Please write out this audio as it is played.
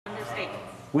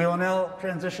We will now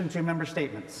transition to member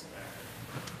statements.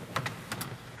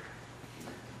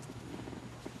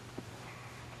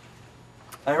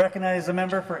 I recognize the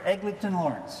member for Eglinton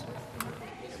Lawrence.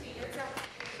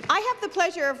 I have the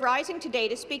pleasure of rising today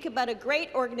to speak about a great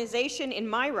organization in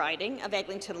my riding of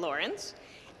Eglinton Lawrence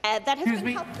that has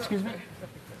been helping. Excuse me.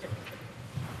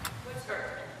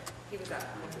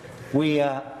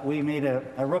 We made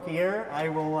a rookie error. I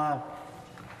will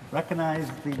recognize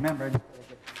the member.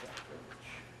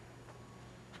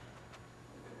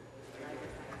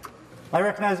 I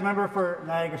recognize the member for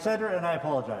Niagara Centre, and I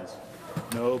apologize.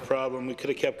 No problem. We could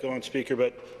have kept going, Speaker,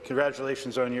 but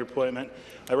congratulations on your appointment.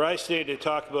 I rise today to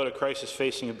talk about a crisis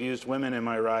facing abused women in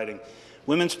my riding.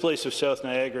 Women's Place of South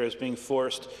Niagara is being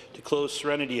forced to close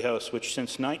Serenity House, which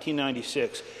since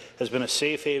 1996 has been a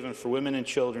safe haven for women and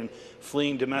children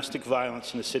fleeing domestic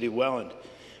violence in the city of Welland.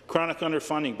 Chronic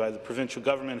underfunding by the provincial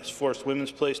government has forced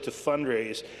Women's Place to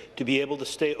fundraise to be able to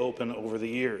stay open over the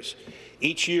years.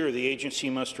 Each year, the agency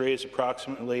must raise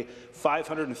approximately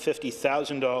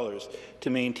 $550,000 to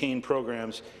maintain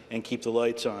programs and keep the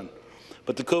lights on.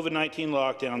 But the COVID-19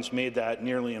 lockdowns made that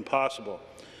nearly impossible.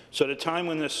 So at a time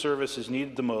when this service is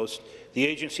needed the most, the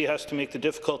agency has to make the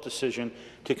difficult decision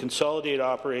to consolidate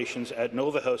operations at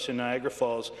Nova House in Niagara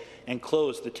Falls and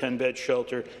close the 10-bed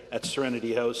shelter at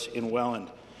Serenity House in Welland.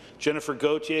 Jennifer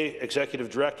Gauthier,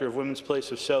 Executive Director of Women's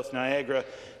Place of South Niagara,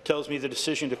 tells me the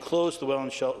decision to close the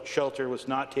Welland shelter was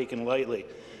not taken lightly.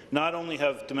 Not only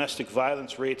have domestic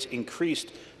violence rates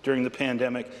increased during the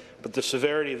pandemic, but the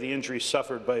severity of the injuries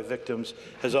suffered by victims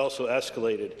has also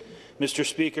escalated. Mr.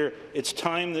 Speaker, it's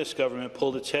time this government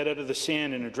pulled its head out of the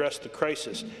sand and addressed the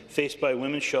crisis faced by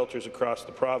women's shelters across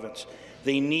the province.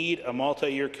 They need a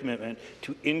multi-year commitment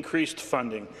to increased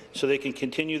funding so they can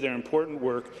continue their important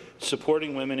work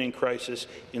supporting women in crisis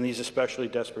in these especially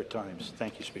desperate times.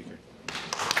 Thank you, Speaker.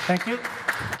 Thank you.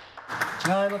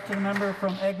 Now I look to the member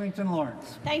from Eglinton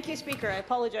Lawrence. Thank you, Speaker. I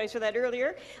apologize for that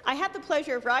earlier. I have the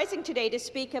pleasure of rising today to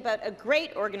speak about a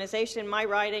great organization in my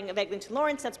riding of Eglinton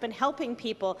Lawrence that's been helping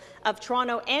people of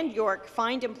Toronto and York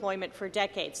find employment for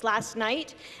decades. Last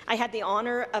night, I had the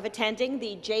honour of attending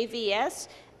the JVS,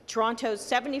 Toronto's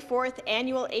 74th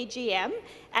annual AGM,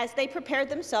 as they prepared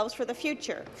themselves for the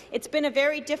future. It's been a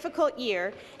very difficult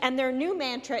year, and their new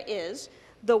mantra is,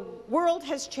 "The world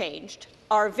has changed,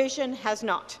 our vision has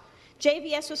not."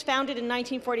 JVS was founded in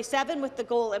 1947 with the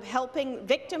goal of helping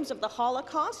victims of the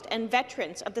Holocaust and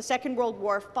veterans of the Second World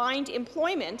War find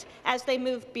employment as they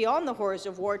moved beyond the horrors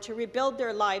of war to rebuild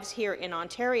their lives here in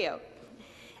Ontario.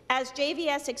 As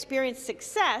JVS experienced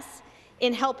success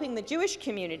in helping the Jewish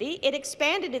community, it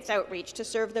expanded its outreach to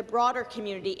serve the broader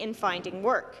community in finding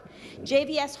work.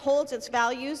 JVS holds its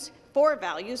four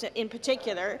values in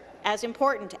particular as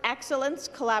important: excellence,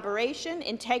 collaboration,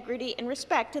 integrity, and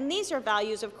respect. And these are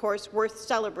values, of course, worth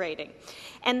celebrating.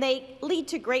 And they lead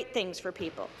to great things for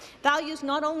people. Values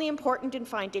not only important in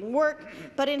finding work,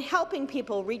 but in helping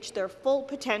people reach their full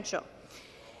potential.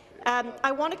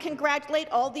 I want to congratulate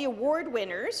all the award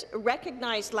winners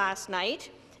recognized last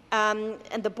night,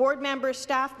 and the board members,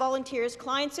 staff, volunteers,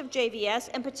 clients of JVS,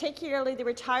 and particularly the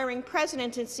retiring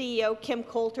president and CEO, Kim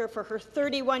Coulter, for her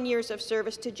 31 years of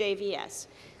service to JVS.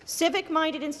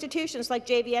 Civic-minded institutions like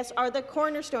JVS are the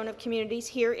cornerstone of communities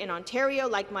here in Ontario,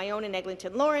 like my own in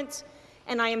Eglinton Lawrence,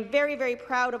 and I am very, very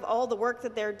proud of all the work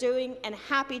that they're doing and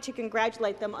happy to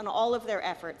congratulate them on all of their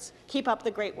efforts. Keep up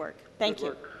the great work. Thank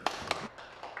you.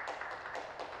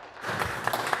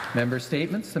 Member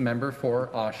statements. The member for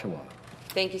Oshawa.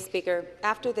 Thank you, Speaker.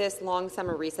 After this long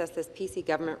summer recess, this PC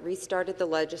government restarted the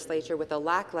legislature with a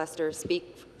lacklustre speech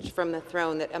from the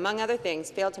throne that, among other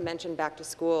things, failed to mention back to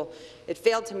school. It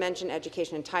failed to mention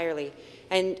education entirely.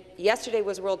 And yesterday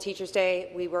was World Teachers'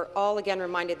 Day. We were all again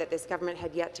reminded that this government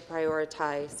had yet to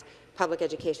prioritize public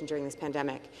education during this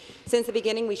pandemic. Since the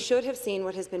beginning, we should have seen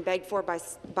what has been begged for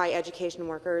by education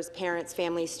workers, parents,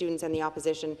 families, students, and the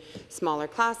opposition: smaller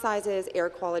class sizes, air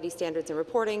quality standards and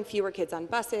reporting, fewer kids on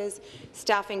buses,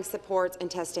 staffing supports, and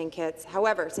testing kits.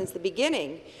 However, since the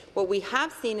beginning, what we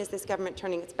have seen is this government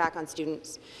turning its back on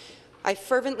students. I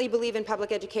fervently believe in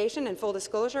public education, and full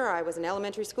disclosure, I was an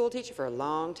elementary school teacher for a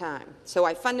long time. So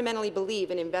I fundamentally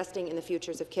believe in investing in the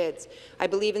futures of kids. I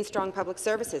believe in strong public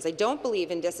services. I don't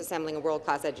believe in disassembling a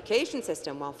world-class education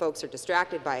system while folks are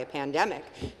distracted by a pandemic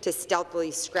to stealthily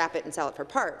scrap it and sell it for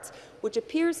parts. which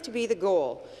appears to be the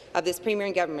goal of this Premier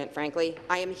and government, frankly.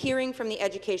 I am hearing from the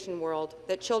education world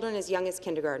that children as young as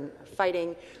kindergarten are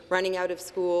fighting, running out of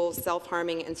school,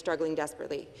 self-harming and struggling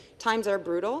desperately. Times are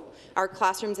brutal. Our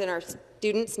classrooms and our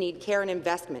students need care and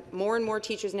investment. More and more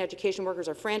teachers and education workers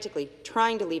are frantically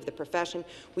trying to leave the profession.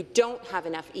 We don't have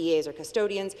enough EAs or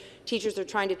custodians. Teachers are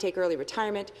trying to take early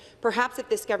retirement. Perhaps if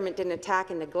this government didn't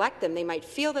attack and neglect them, they might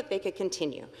feel that they could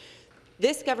continue.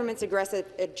 This government's aggressive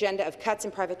agenda of cuts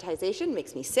and privatization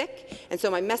makes me sick, and so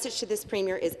my message to this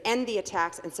Premier is end the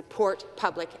attacks and support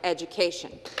public education.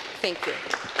 Thank you.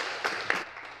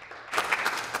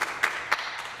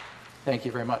 Thank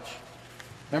you very much.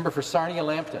 Member for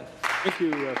Sarnia-Lambton. Thank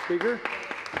you, Speaker.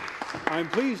 I'm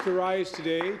pleased to rise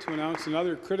today to announce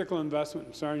another critical investment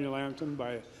in Sarnia-Lambton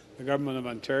by the Government of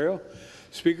Ontario.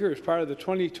 Speaker, as part of the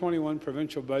 2021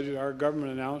 provincial budget, our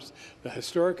government announced the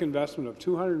historic investment of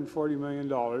 $240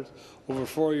 million over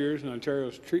 4 years in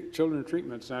Ontario's children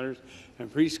treatment centres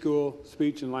and preschool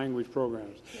speech and language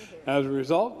programs. As a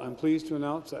result, I'm pleased to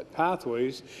announce that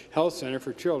Pathways Health Centre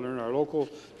for Children, our local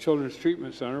children's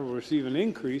treatment centre, will receive an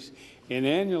increase in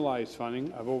annualized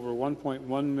funding of over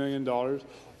 $1.1 million,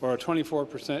 or a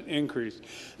 24% increase,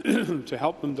 to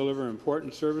help them deliver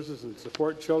important services and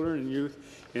support children and youth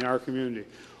in our community.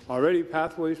 Already,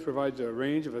 Pathways provides a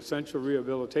range of essential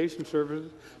rehabilitation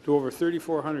services to over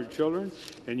 3,400 children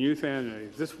and youth annually.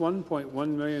 This $1.1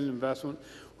 million investment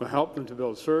will help them to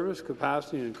build service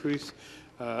capacity and increase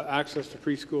access to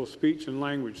preschool speech and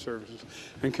language services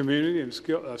and community and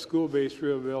school-based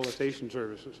rehabilitation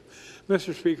services.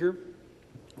 Mr. Speaker,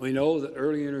 we know that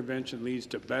early intervention leads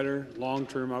to better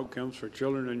long-term outcomes for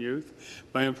children and youth.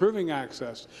 By improving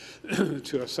access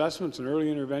to assessments and early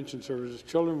intervention services,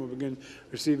 children will begin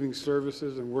receiving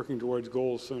services and working towards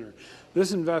goals sooner.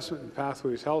 This investment in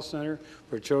Pathways Health Centre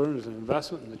for Children is an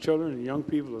investment in the children and young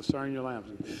people of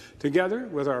Sarnia-Lambton. Together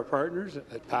with our partners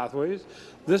at Pathways,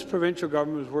 this provincial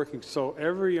government is working so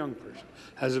every young person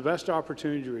has the best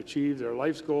opportunity to achieve their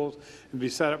life's goals and be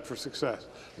set up for success.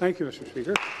 Thank you, Mr.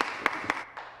 Speaker.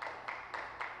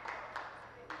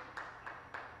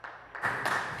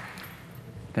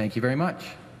 Thank you very much.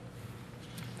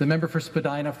 The member for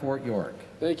Spadina-Fort York.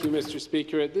 Thank you, Mr.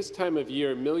 Speaker. At this time of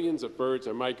year, millions of birds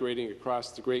are migrating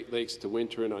across the Great Lakes to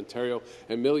winter in Ontario,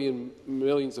 and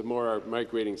millions of more are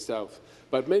migrating south.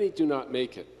 But many do not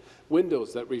make it.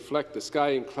 Windows that reflect the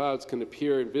sky and clouds can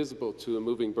appear invisible to a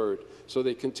moving bird, so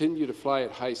they continue to fly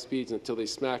at high speeds until they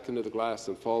smack into the glass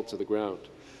and fall to the ground.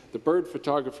 The bird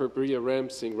photographer Bria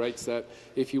Ramsing writes that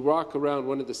if you walk around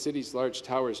one of the city's large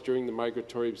towers during the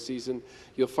migratory season,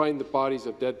 you'll find the bodies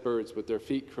of dead birds with their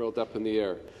feet curled up in the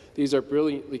air. These are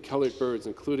brilliantly colored birds,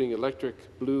 including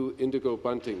electric blue indigo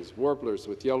buntings, warblers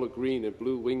with yellow, green, and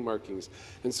blue wing markings,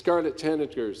 and scarlet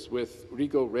tanagers with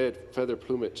regal red feather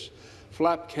plumage.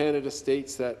 Flap Canada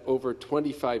states that over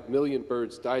 25 million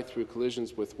birds die through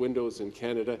collisions with windows in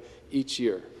Canada each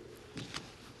year.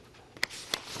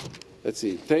 Let's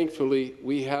see. Thankfully,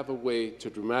 we have a way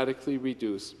to dramatically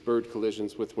reduce bird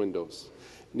collisions with windows.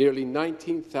 Nearly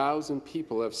 19,000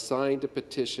 people have signed a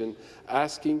petition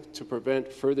asking to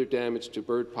prevent further damage to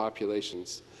bird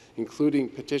populations, including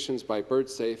petitions by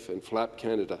BirdSafe and Flap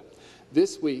Canada.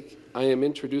 This week, I am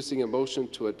introducing a motion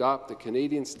to adopt the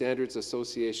Canadian Standards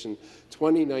Association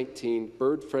 2019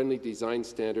 Bird-Friendly Design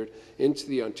Standard into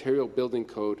the Ontario Building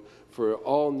Code for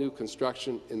all new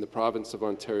construction in the province of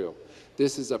Ontario.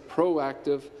 This is a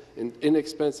proactive and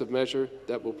inexpensive measure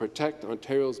that will protect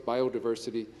Ontario's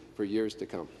biodiversity for years to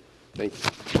come. Thank you.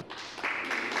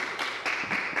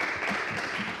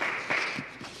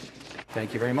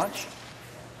 Thank you very much.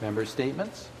 Member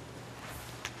statements.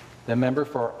 The member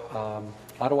for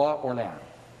Ottawa-Orléans.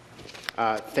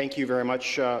 Thank you very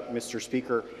much, Mr.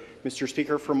 Speaker. Mr.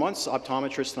 Speaker, for months,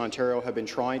 optometrists in Ontario have been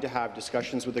trying to have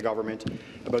discussions with the government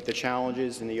about the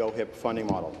challenges in the OHIP funding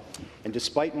model. And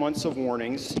despite months of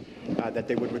warnings that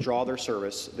they would withdraw their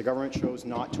service, the government chose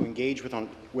not to engage with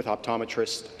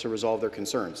optometrists to resolve their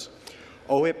concerns.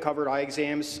 OHIP-covered eye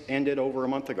exams ended over a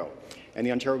month ago, and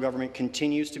the Ontario government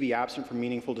continues to be absent from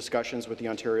meaningful discussions with the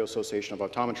Ontario Association of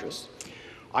Optometrists.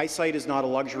 Eyesight is not a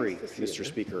luxury, Mr.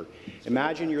 Speaker.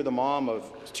 Imagine you're the mom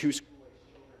of two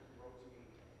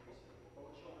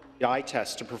eye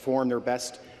tests to perform their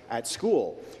best at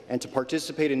school and to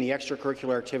participate in the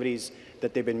extracurricular activities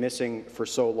that they've been missing for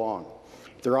so long.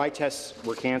 Their eye tests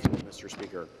were cancelled, Mr.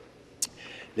 Speaker.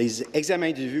 Les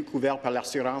examens de vue couverts par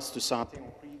l'assurance de santé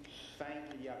ont pris fin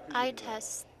il y a eye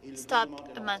tests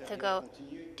stopped a month ago.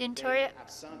 The Ontario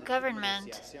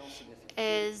government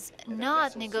is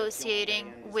not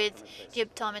negotiating with the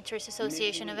Optometrists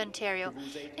Association of Ontario.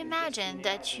 Imagine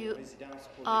that you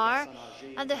are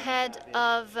at the head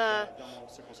of an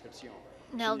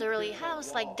elderly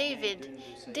house like David.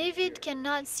 David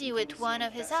cannot see with one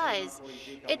of his eyes.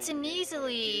 It's an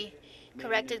easily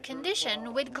corrected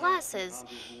condition with glasses.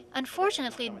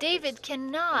 Unfortunately, David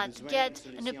cannot get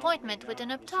an appointment with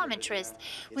an optometrist.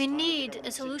 We need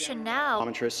a solution now.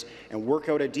 Optometrists and work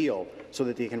out a deal so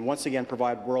that they can once again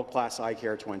provide world-class eye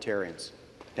care to Ontarians.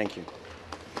 Thank you.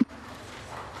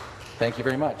 Thank you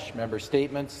very much. Member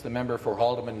statements. The member for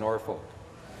Haldimand Norfolk.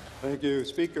 Thank you,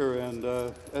 Speaker. And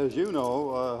as you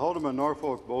know, Haldimand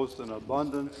Norfolk boasts an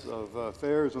abundance of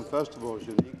fairs and festivals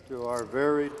unique to our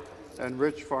varied and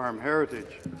rich farm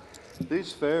heritage.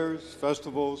 These fairs,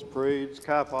 festivals, parades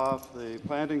cap off the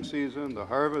planting season, the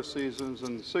harvest seasons,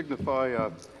 and signify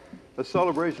a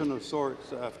celebration of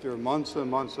sorts after months and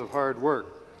months of hard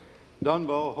work.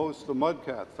 Dunville hosts the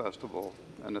Mudcat Festival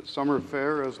and its summer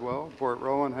fair as well. Port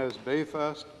Rowan has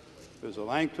Bayfest. There's a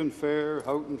Langton Fair,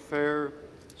 Houghton Fair,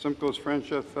 Simcoe's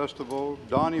Friendship Festival,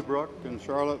 Donnybrook in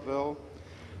Charlottesville,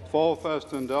 Fall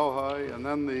Fest in Delhi, and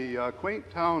then the quaint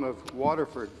town of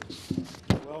Waterford,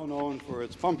 well known for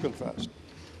its Pumpkin Fest.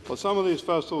 Well, some of these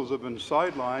festivals have been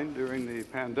sidelined during the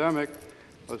pandemic.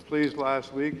 I was pleased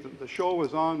last week that the show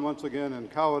was on once again in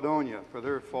Caledonia for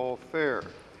their fall fair.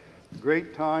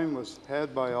 Great time was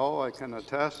had by all, I can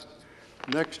attest.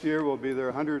 Next year will be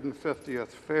their 150th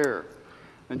fair.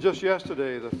 And just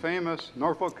yesterday, the famous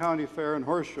Norfolk County Fair and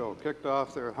Horse Show kicked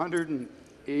off their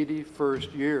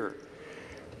 181st year.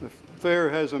 The fair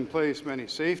has in place many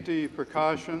safety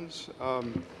precautions.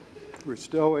 We're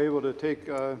still able to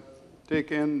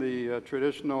take in the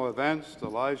traditional events, the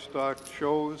livestock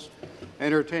shows.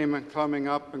 Entertainment coming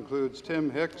up includes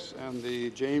Tim Hicks and the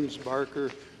James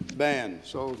Barker Band.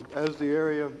 So as the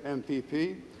area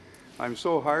MPP, I'm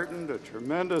so heartened. A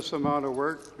tremendous amount of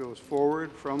work goes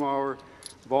forward from our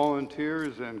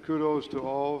volunteers, and kudos to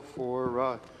all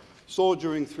for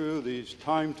soldiering through these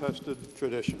time-tested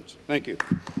traditions. Thank you.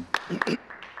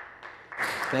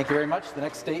 Thank you very much. The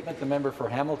next statement, the member for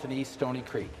Hamilton East, Stony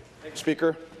Creek.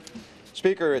 Speaker,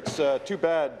 it's too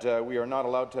bad we are not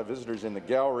allowed to have visitors in the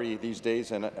gallery these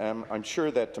days, and I'm sure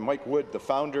that Mike Wood, the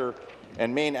founder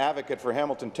and main advocate for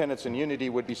Hamilton Tenants in Unity,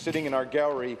 would be sitting in our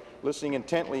gallery listening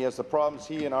intently as the problems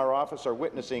he and our office are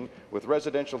witnessing with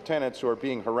residential tenants who are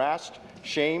being harassed,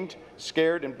 shamed,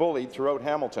 scared and bullied throughout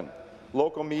Hamilton.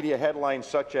 Local media headlines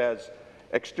such as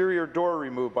exterior door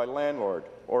removed by landlord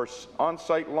or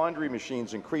on-site laundry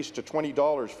machines increased to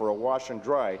 $20 for a wash and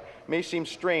dry may seem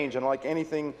strange and like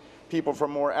anything people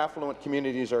from more affluent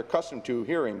communities are accustomed to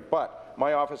hearing, but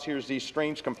my office hears these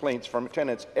strange complaints from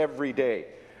tenants every day.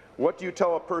 What do you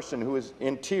tell a person who is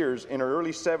in tears in her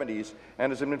early 70s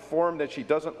and has been informed that she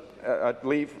doesn't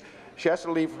she has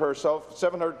to leave herself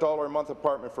 $700 a month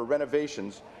apartment for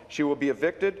renovations? She will be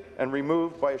evicted and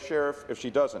removed by a sheriff if she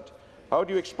doesn't. How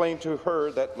do you explain to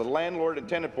her that the landlord and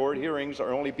tenant board hearings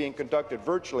are only being conducted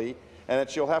virtually and that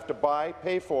she'll have to buy,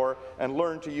 pay for, and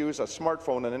learn to use a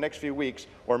smartphone in the next few weeks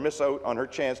or miss out on her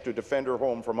chance to defend her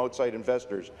home from outside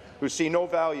investors who see no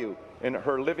value in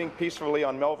her living peacefully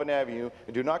on Melvin Avenue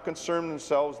and do not concern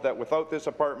themselves that without this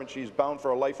apartment she is bound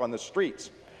for a life on the streets?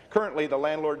 Currently, the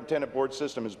landlord and tenant board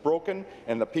system is broken,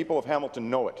 and the people of Hamilton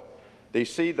know it. They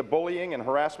see the bullying and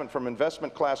harassment from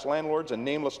investment-class landlords and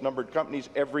nameless numbered companies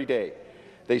every day.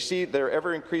 They see their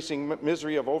ever-increasing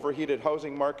misery of overheated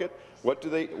housing market. What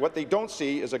they don't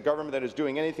see is a government that is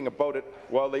doing anything about it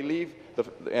while they leave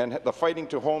the fighting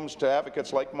to homes to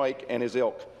advocates like Mike and his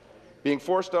ilk. Being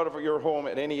forced out of your home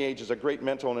at any age is a great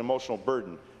mental and emotional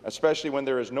burden, especially when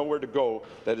there is nowhere to go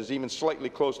that is even slightly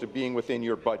close to being within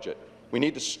your budget. We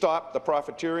need to stop the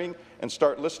profiteering and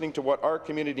start listening to what our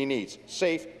community needs: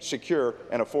 safe, secure,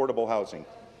 and affordable housing.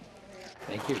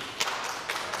 Thank you.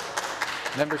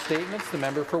 Member statements. The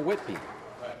member for Whitby.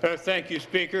 Thank you,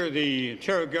 Speaker. The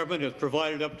Ontario government has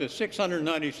provided up to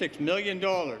 $696 million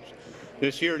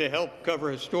this year to help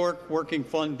cover historic working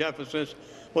fund deficits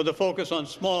with a focus on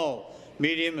small,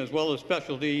 medium, as well as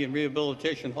specialty and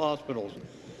rehabilitation hospitals.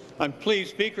 I'm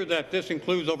pleased, Speaker, that this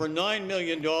includes over $9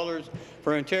 million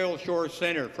for Ontario Shores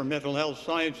Centre for Mental Health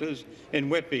Sciences in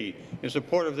Whitby in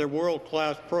support of their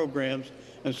world-class programs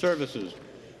and services.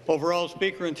 Overall,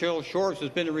 Speaker, Ontario Shores has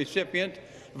been a recipient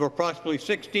of approximately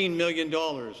 $16 million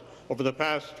over the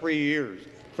past 3 years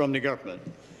from the government.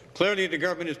 Clearly, the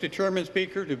government is determined,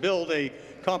 Speaker, to build a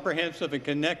comprehensive and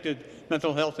connected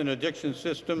mental health and addiction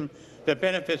system that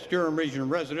benefits Durham Region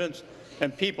residents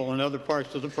and people in other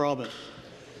parts of the province.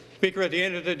 Speaker, at the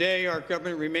end of the day, our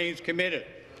government remains committed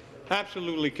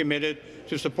absolutely committed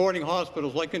to supporting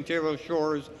hospitals like Ontario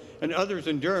Shores and others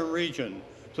in Durham Region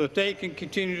so that they can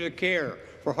continue to care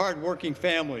for hard-working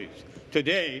families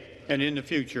today and in the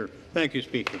future. Thank you,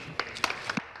 Speaker.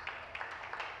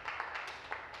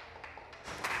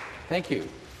 Thank you.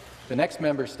 The next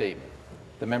member statement,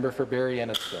 the member for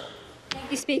Barrie-Innisfil. Thank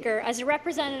you, Speaker. As a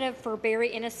representative for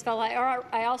Barrie-Innisfil,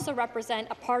 I also represent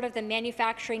a part of the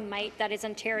manufacturing might that is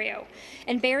Ontario.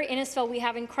 In Barrie-Innisfil, we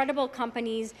have incredible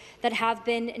companies that have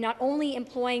been not only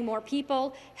employing more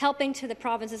people, helping to the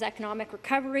province's economic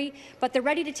recovery, but they're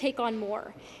ready to take on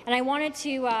more. And I wanted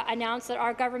to announce that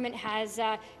our government has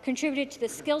contributed to the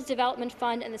Skills Development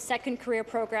Fund and the Second Career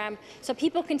Program so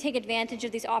people can take advantage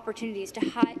of these opportunities to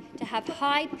have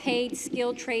high-paid,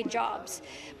 skilled trade jobs.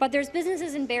 But there's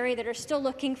businesses in Barrie that are still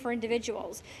looking for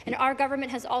individuals, and our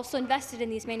government has also invested in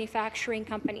these manufacturing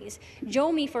companies.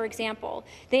 Jomi, for example,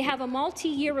 they have a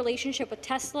multi-year relationship with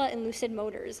Tesla and Lucid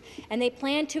Motors, and they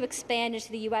plan to expand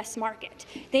into the U.S. market.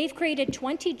 They've created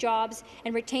 20 jobs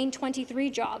and retained 23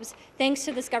 jobs thanks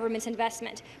to this government's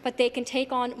investment, but they can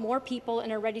take on more people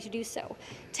and are ready to do so.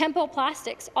 Tempo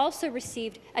Plastics also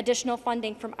received additional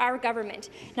funding from our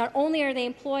government. Not only are they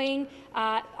employing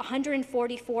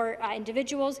 144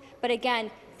 individuals, but again,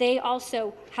 they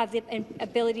also have the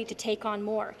ability to take on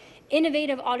more.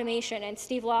 Innovative Automation and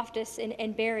Steve Loftus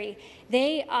in Barrie,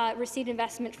 they received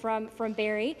investment from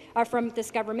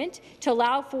this government to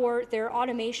allow for their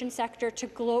automation sector to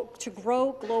grow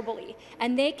globally,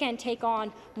 and they can take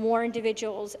on more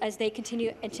individuals as they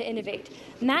continue to innovate.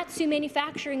 Matsu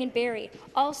Manufacturing in Barrie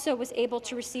also was able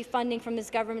to receive funding from this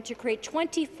government to create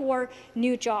 24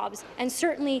 new jobs, and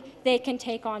certainly they can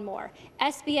take on more.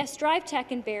 SBS Drive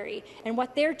Tech in Barrie, and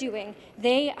what they're doing,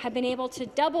 they have been able to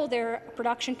double their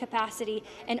production capacity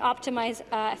and optimize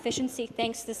efficiency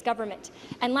thanks to this government.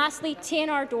 And lastly,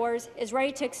 TNR Doors is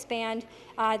ready to expand.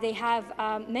 They have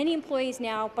many employees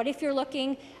now, but if you're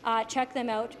looking, check them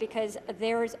out because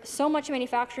there's so much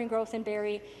manufacturing growth in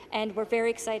Barrie, and we're very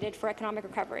excited for economic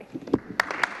recovery.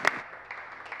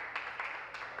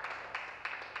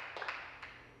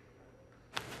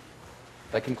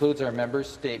 That concludes our members'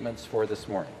 statements for this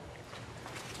morning.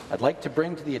 I'd like to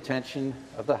bring to the attention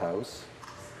of the House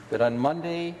that on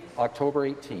Monday, October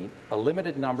 18th, a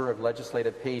limited number of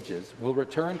legislative pages will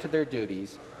return to their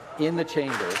duties in the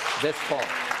chamber this fall.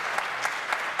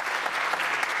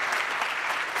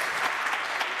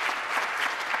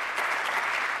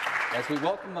 As we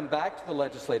welcome them back to the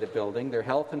Legislative Building, their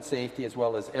health and safety, as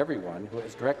well as everyone who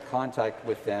has direct contact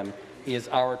with them, is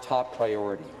our top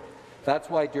priority. That's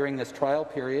why during this trial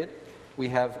period, we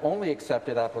have only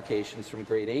accepted applications from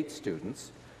grade 8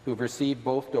 students who've received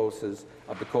both doses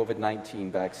of the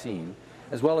COVID-19 vaccine,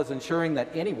 as well as ensuring that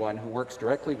anyone who works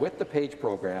directly with the PAGE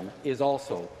program is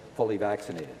also fully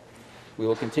vaccinated. We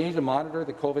will continue to monitor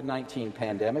the COVID-19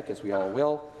 pandemic, as we all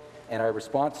will, and our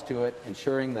response to it,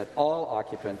 ensuring that all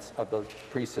occupants of the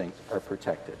precinct are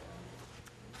protected.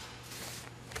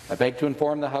 I beg to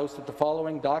inform the House that the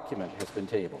following document has been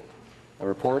tabled: a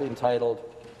report entitled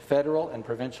Federal and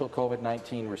Provincial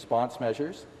COVID-19 Response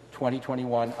Measures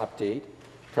 2021 Update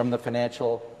from the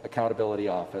Financial Accountability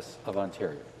Office of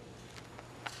Ontario.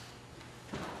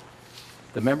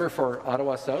 The member for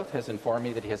Ottawa South has informed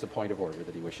me that he has a point of order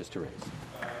that he wishes to raise.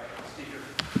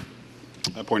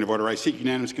 A point of order. I seek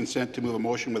unanimous consent to move a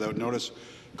motion without notice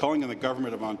calling on the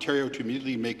Government of Ontario to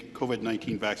immediately make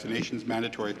COVID-19 vaccinations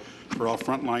mandatory for all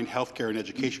frontline healthcare and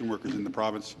education workers in the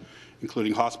province,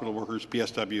 including hospital workers,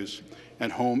 PSWs,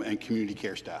 and home and community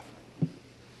care staff.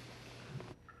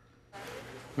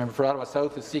 Member for Ottawa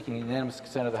South is seeking unanimous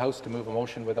consent of the House to move a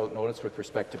motion without notice with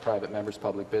respect to private members'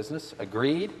 public business.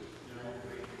 Agreed?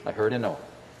 I heard a no.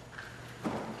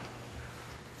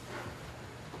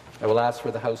 I will ask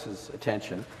for the House's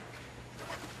attention.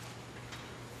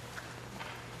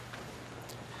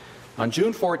 On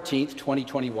June 14,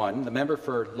 2021, the member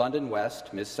for London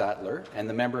West, Ms. Sattler, and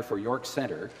the member for York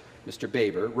Centre, Mr.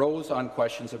 Baber, rose on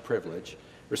questions of privilege,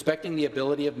 respecting the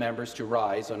ability of members to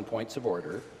rise on points of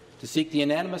order to seek the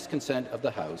unanimous consent of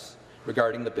the House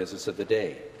regarding the business of the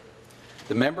day.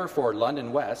 The member for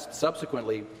London West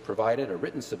subsequently provided a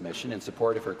written submission in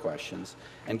support of her questions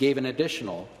and gave an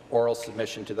additional oral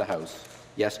submission to the House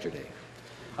yesterday.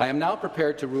 I am now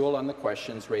prepared to rule on the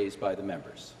questions raised by the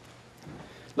members.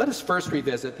 Let us first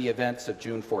revisit the events of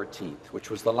June 14th, which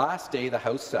was the last day the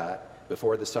House sat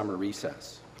before the summer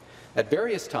recess. At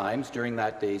various times during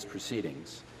that day's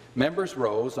proceedings, members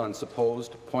rose on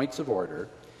supposed points of order,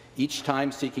 each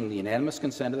time seeking the unanimous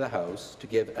consent of the House to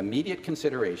give immediate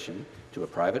consideration to a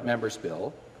private member's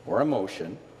bill or a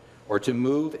motion, or to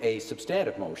move a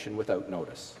substantive motion without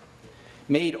notice.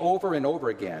 made over and over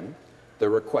again, the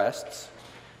requests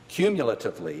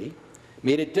cumulatively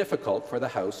made it difficult for the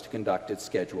House to conduct its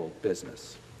scheduled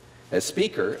business. As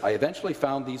Speaker, I eventually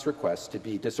found these requests to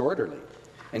be disorderly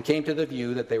and came to the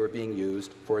view that they were being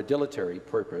used for a dilatory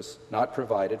purpose not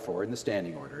provided for in the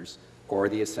standing orders or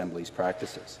the Assembly's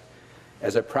practices.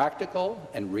 As a practical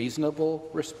and reasonable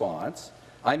response,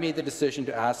 I made the decision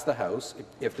to ask the House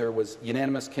if there was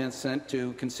unanimous consent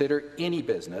to consider any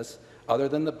business other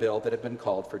than the bill that had been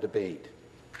called for debate.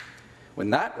 When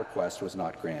that request was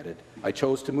not granted, I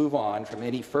chose to move on from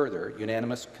any further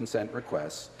unanimous consent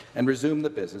requests and resume the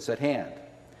business at hand.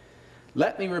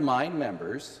 Let me remind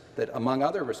members that, among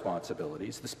other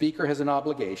responsibilities, the Speaker has an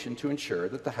obligation to ensure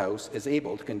that the House is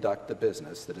able to conduct the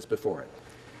business that is before it.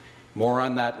 More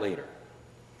on that later.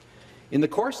 In the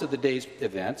course of the day's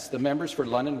events, the members for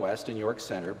London West and York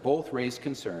Centre both raised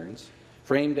concerns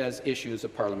framed as issues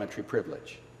of parliamentary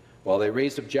privilege. While they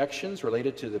raised objections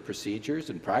related to the procedures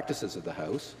and practices of the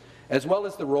House, as well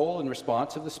as the role and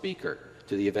response of the Speaker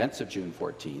to the events of June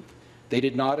 14th, they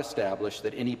did not establish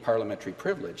that any parliamentary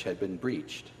privilege had been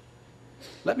breached.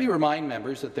 Let me remind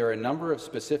members that there are a number of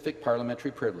specific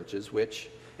parliamentary privileges which,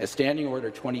 as Standing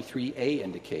Order 23A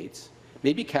indicates,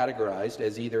 may be categorized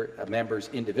as either a member's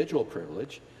individual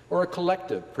privilege or a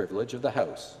collective privilege of the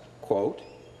House, quote,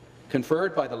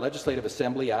 conferred by the Legislative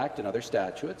Assembly Act and other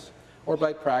statutes, or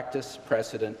by practice,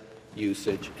 precedent,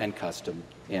 usage, and custom,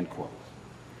 end quote.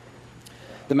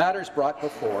 The matters brought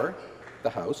before the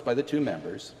House by the two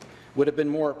members would have been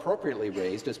more appropriately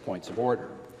raised as points of order,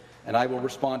 and I will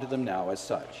respond to them now as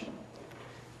such.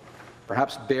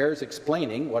 Perhaps bears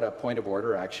explaining what a point of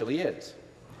order actually is.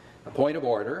 A point of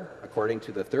order, according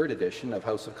to the third edition of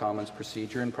House of Commons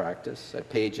Procedure and Practice at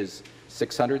pages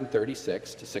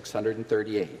 636 to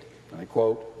 638, and I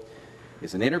quote,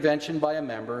 is an intervention by a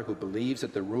member who believes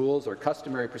that the rules or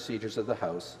customary procedures of the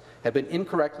House have been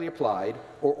incorrectly applied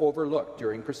or overlooked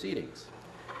during proceedings.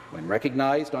 When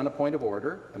recognized on a point of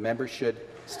order, a member should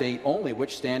state only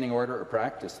which standing order or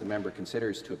practice the member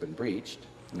considers to have been breached,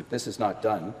 and if this is not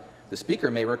done, the Speaker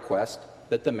may request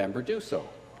that the member do so.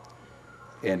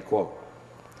 End quote.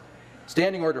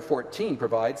 Standing Order 14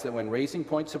 provides that when raising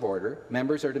points of order,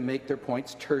 members are to make their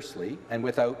points tersely and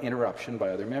without interruption by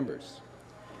other members.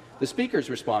 The Speaker's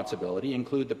responsibility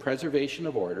include the preservation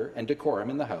of order and decorum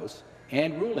in the House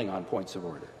and ruling on points of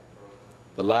order.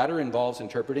 The latter involves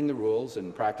interpreting the rules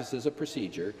and practices of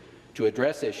procedure to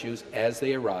address issues as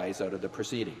they arise out of the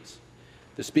proceedings.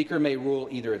 The Speaker may rule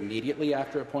either immediately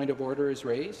after a point of order is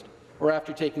raised or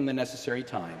after taking the necessary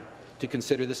time to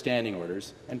consider the standing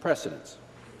orders and precedents.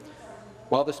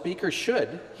 While the Speaker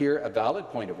should hear a valid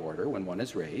point of order when one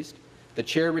is raised, the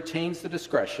Chair retains the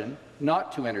discretion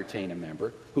not to entertain a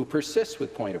member who persists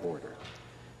with point of order.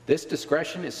 This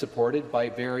discretion is supported by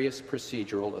various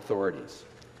procedural authorities.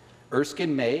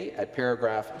 Erskine May, at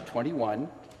paragraph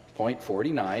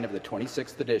 21.49 of the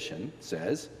 26th edition,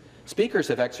 says, Speakers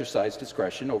have exercised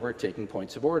discretion over taking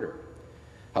points of order.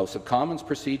 House of Commons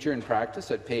Procedure and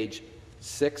Practice at page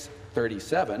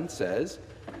 637 says,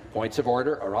 points of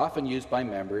order are often used by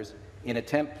members in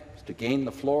attempts to gain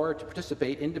the floor to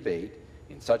participate in debate.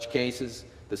 In such cases,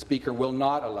 the Speaker will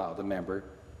not allow the member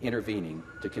intervening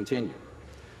to continue.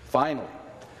 Finally,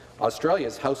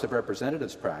 Australia's House of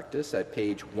Representatives practice at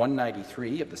page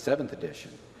 193 of the 7th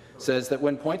edition says that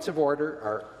when points of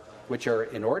order which are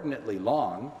inordinately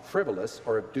long, frivolous,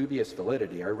 or of dubious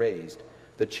validity are raised,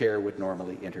 the Chair would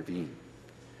normally intervene.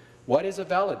 What is a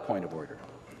valid point of order?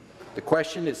 The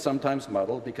question is sometimes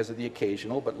muddled because of the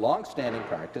occasional but long-standing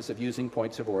practice of using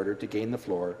points of order to gain the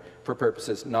floor for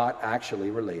purposes not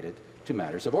actually related to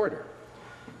matters of order.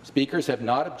 Speakers have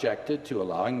not objected to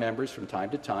allowing members from time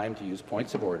to time to use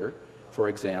points of order, for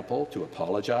example, to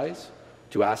apologize,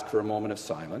 to ask for a moment of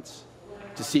silence,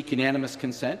 to seek unanimous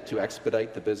consent to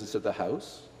expedite the business of the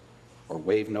House, or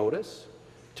waive notice,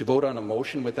 to vote on a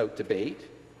motion without debate,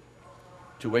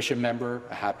 to wish a member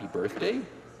a happy birthday,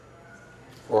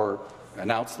 or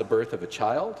announce the birth of a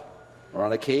child, or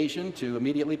on occasion to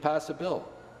immediately pass a bill.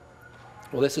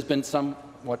 Well, this has been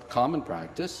somewhat common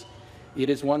practice. It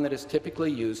is one that is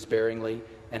typically used sparingly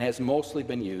and has mostly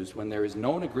been used when there is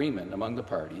known agreement among the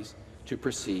parties to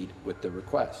proceed with the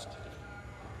request.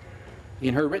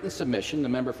 In her written submission, the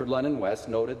member for London West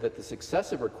noted that the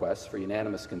successive requests for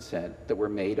unanimous consent that were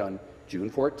made on June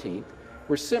 14th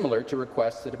were similar to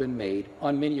requests that have been made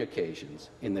on many occasions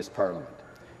in this Parliament,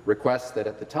 requests that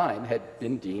at the time had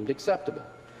been deemed acceptable.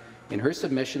 In her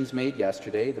submissions made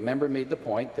yesterday, the member made the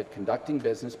point that conducting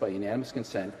business by unanimous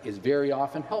consent is very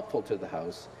often helpful to the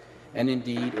House, and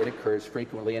indeed it occurs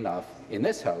frequently enough in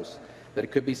this House that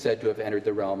it could be said to have entered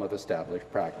the realm of established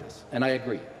practice, and I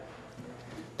agree.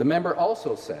 The member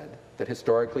also said that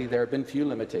historically there have been few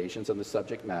limitations on the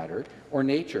subject matter or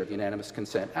nature of unanimous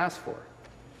consent asked for.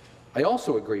 I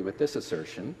also agree with this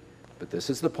assertion, but this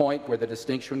is the point where the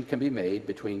distinction can be made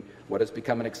between what has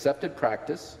become an accepted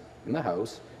practice in the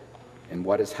House and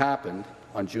what has happened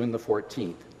on June the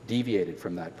 14th, deviated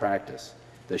from that practice.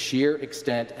 The sheer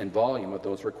extent and volume of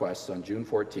those requests on June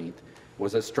 14th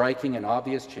was a striking and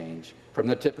obvious change from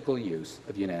the typical use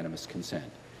of unanimous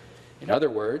consent. In other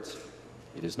words,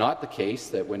 it is not the case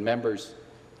that when members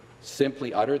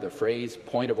simply utter the phrase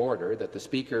point of order that the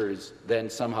Speaker is then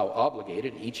somehow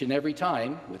obligated each and every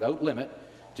time, without limit,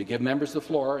 to give members the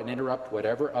floor and interrupt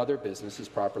whatever other business is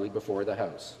properly before the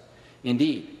House.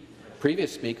 Indeed,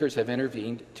 previous Speakers have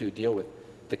intervened to deal with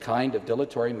the kind of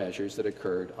dilatory measures that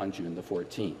occurred on June the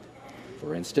 14th.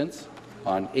 For instance,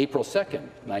 on April 2nd,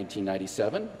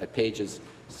 1997, at pages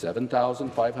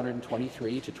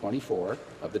 7,523 to 24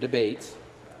 of the debates,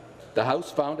 the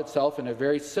House found itself in a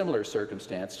very similar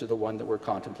circumstance to the one that we're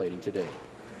contemplating today.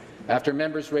 After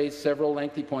members raised several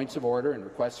lengthy points of order and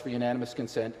requests for unanimous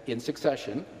consent in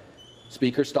succession,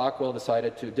 Speaker Stockwell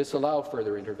decided to disallow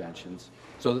further interventions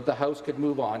so that the House could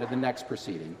move on to the next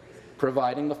proceeding,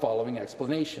 providing the following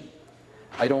explanation.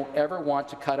 I don't ever want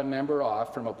to cut a member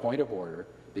off from a point of order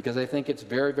because I think it's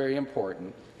very, very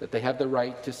important that they have the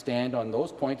right to stand on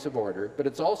those points of order, but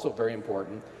it's also very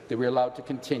important that we're allowed to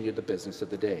continue the business of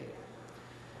the day.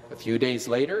 A few days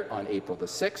later, on April the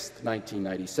 6th,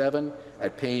 1997,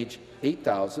 at page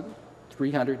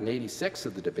 8,386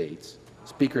 of the debates,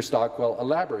 Speaker Stockwell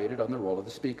elaborated on the role of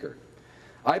the Speaker.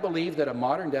 I believe that a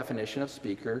modern definition of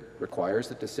Speaker requires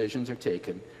that decisions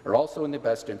are also in the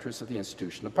best interest of the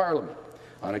institution of Parliament.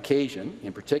 On occasion,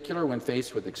 in particular when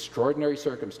faced with extraordinary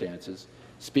circumstances,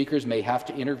 Speakers may have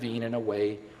to intervene in a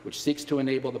way which seeks to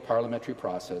enable the parliamentary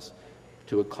process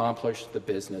to accomplish the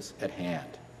business at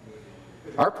hand.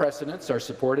 Our precedents are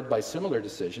supported by similar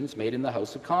decisions made in the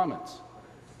House of Commons.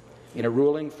 In a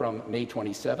ruling from May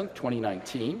 27,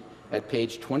 2019, at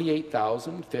page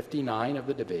 28,059 of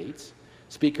the debates,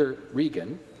 Speaker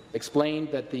Regan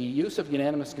explained that the use of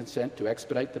unanimous consent to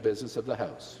expedite the business of the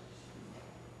House,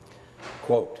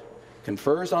 quote,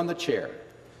 confers on the chair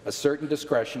a certain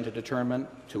discretion to determine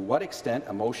to what extent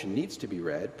a motion needs to be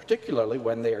read, particularly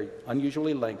when they are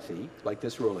unusually lengthy, like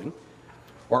this ruling,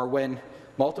 or when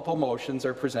multiple motions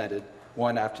are presented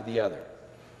one after the other.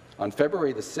 On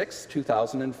February the 6th,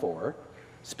 2004,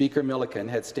 Speaker Milliken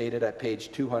had stated at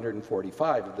page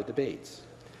 245 of the debates,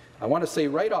 I want to say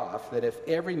right off that if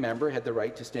every member had the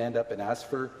right to stand up and ask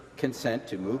for consent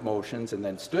to move motions and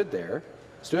then stood here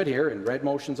and read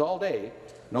motions all day,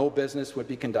 no business would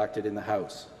be conducted in the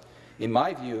House. In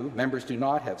my view, members do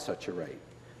not have such a right.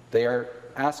 They are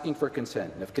asking for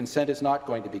consent, and if consent is not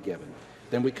going to be given,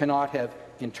 then we cannot have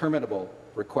interminable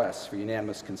requests for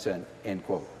unanimous consent, end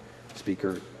quote.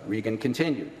 Speaker Regan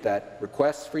continued that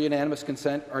requests for unanimous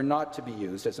consent are not to be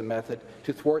used as a method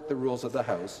to thwart the rules of the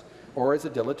House or as a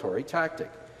dilatory tactic.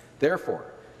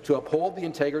 Therefore, to uphold the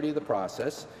integrity of the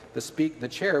process, the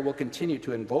Chair will continue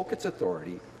to invoke its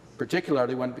authority,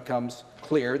 particularly when it becomes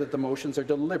clear that the motions are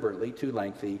deliberately too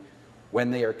lengthy,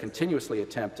 when they are continuously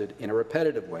attempted in a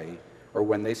repetitive way, or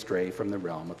when they stray from the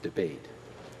realm of debate.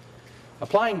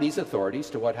 Applying these authorities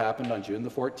to what happened on June the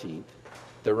 14th,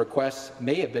 the requests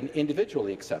may have been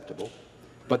individually acceptable,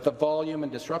 but the volume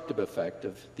and disruptive effect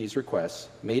of these requests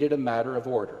made it a matter of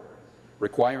order,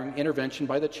 requiring intervention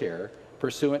by the Chair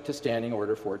pursuant to Standing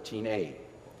Order 14A.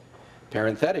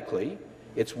 Parenthetically,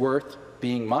 it's worth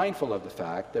being mindful of the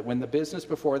fact that when the business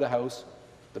before the House,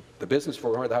 the business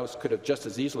before the House could have just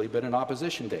as easily been an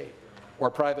opposition day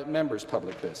or private members'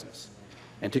 public business,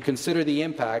 and to consider the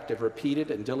impact of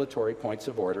repeated and dilatory points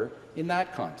of order in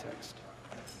that context.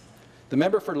 The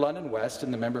member for London West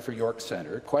and the member for York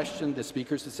Centre questioned the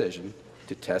Speaker's decision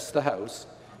to test the House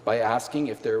by asking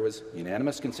if there was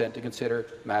unanimous consent to consider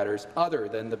matters other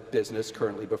than the business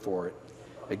currently before it.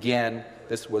 Again,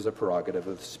 this was a prerogative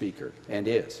of the Speaker, and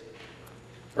is.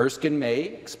 Erskine May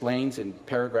explains in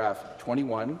paragraph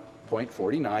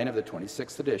 21.49 of the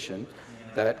 26th edition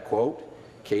that, quote,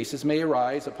 cases may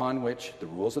arise upon which the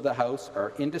rules of the House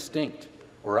are indistinct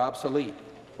or obsolete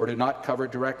or do not cover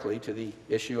directly to the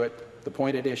issue at the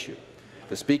point at issue.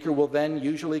 The Speaker will then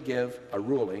usually give a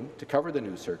ruling to cover the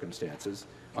new circumstances,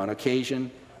 on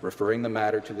occasion referring the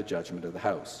matter to the judgment of the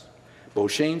House.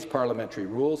 Beauchene's Parliamentary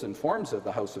Rules and Forms of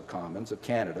the House of Commons of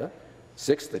Canada,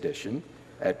 6th edition,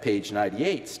 at page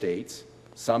 98 states,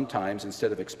 sometimes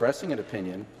instead of expressing an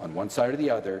opinion on one side or the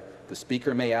other, the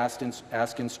Speaker may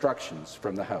ask instructions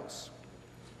from the House.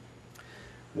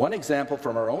 One example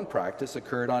from our own practice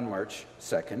occurred on March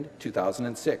 2,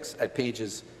 2006, at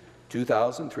pages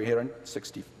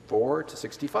 2,364 to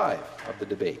 65 of the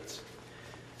debates.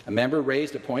 A member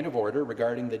raised a point of order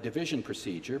regarding the division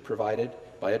procedure provided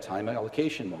by a time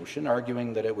allocation motion,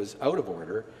 arguing that it was out of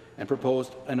order and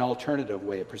proposed an alternative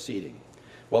way of proceeding.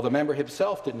 While the member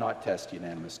himself did not test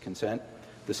unanimous consent,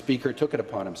 the Speaker took it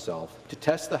upon himself to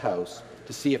test the House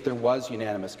to see if there was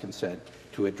unanimous consent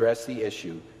to address the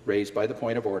issue raised by the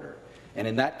point of order, and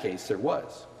in that case there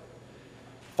was.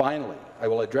 Finally, I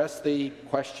will address the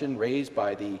question raised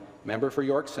by the member for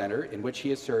York Centre, in which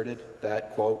he asserted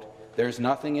that, quote, "There is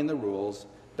nothing in the rules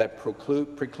that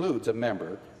precludes a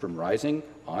member from rising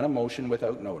on a motion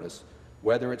without notice,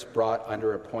 whether it's brought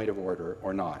under a point of order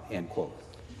or not," end quote.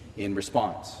 In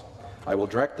response, I will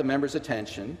direct the member's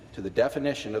attention to the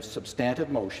definition of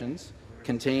substantive motions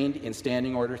contained in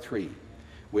Standing Order 3,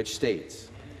 which states,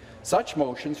 "Such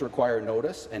motions require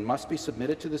notice and must be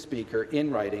submitted to the Speaker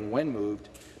in writing when moved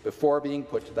before being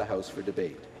put to the House for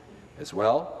debate." As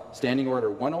well, Standing Order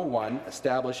 101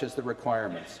 establishes the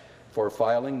requirements for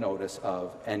filing notice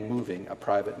of and moving a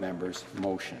private member's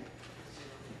motion.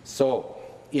 So,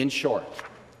 in short,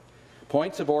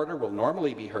 points of order will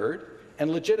normally be heard, and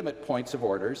legitimate points of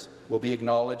orders will be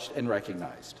acknowledged and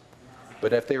recognized.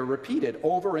 But if they are repeated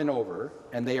over and over,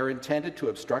 and they are intended to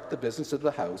obstruct the business of the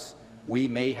House, we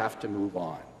may have to move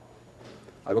on.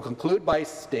 I will conclude by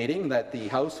stating that the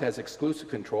House has exclusive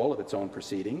control of its own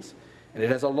proceedings, and it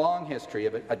has a long history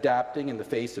of adapting in the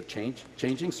face of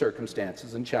changing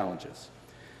circumstances and challenges,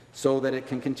 so that it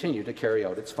can continue to carry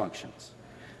out its functions.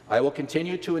 I will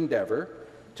continue to endeavour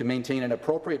to maintain an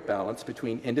appropriate balance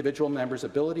between individual members'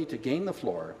 ability to gain the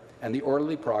floor and the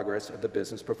orderly progress of the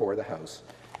business before the House,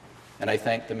 and I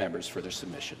thank the members for their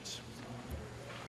submissions.